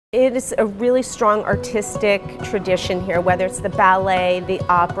It is a really strong artistic tradition here, whether it's the ballet, the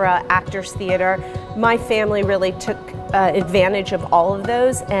opera, actors theater. My family really took advantage of all of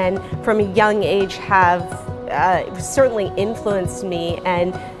those, and from a young age have certainly influenced me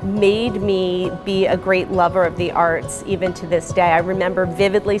and made me be a great lover of the arts even to this day. I remember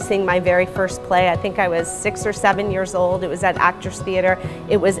vividly seeing my very first play. I think I was 6 or 7 years old. It was at Actors Theater.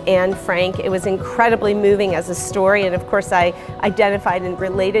 It was Anne Frank. It was incredibly moving as a story, and of course I identified and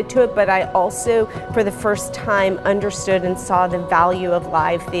related to it, but I also for the first time understood and saw the value of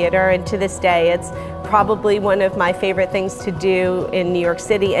live theater, and to this day it's probably one of my favorite things to do in New York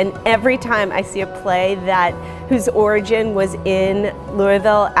City. And every time I see a play whose origin was in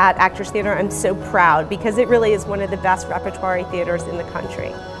Louisville at Actors Theater, I'm so proud because it really is one of the best repertory theaters in the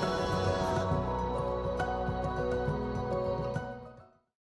country.